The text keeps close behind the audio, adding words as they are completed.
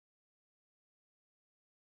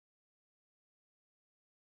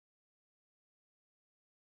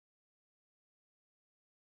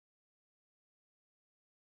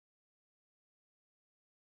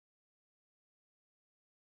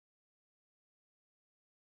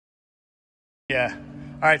Yeah.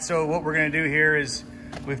 All right, so what we're gonna do here is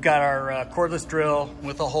we've got our cordless drill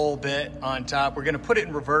with a hole bit on top. We're gonna put it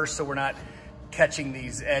in reverse so we're not catching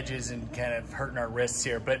these edges and kind of hurting our wrists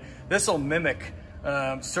here. But this will mimic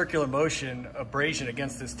circular motion abrasion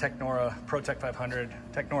against this Technora ProTech 500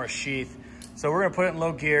 Technora sheath. So we're gonna put it in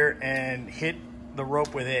low gear and hit the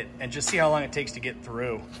rope with it and just see how long it takes to get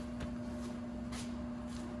through.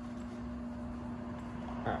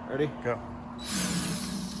 All right, ready? Go.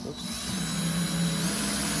 Oops.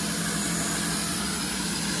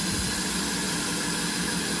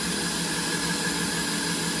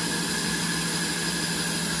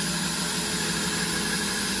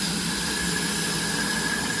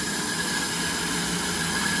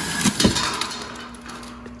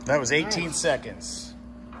 That was 18 Nice. seconds.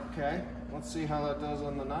 Okay, let's see how that does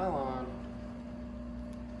on the nylon.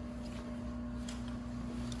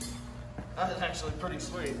 That is actually pretty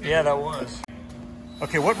sweet. Yeah, that was.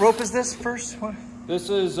 Okay, what rope is this first? What? This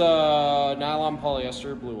is nylon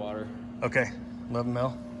polyester blue water. Okay, 11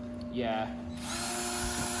 mil. Yeah.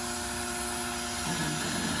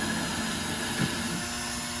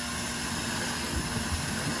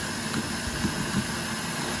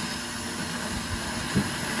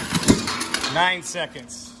 Nine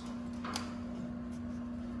seconds.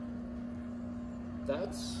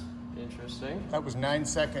 That's interesting. That was 9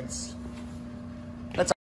 seconds.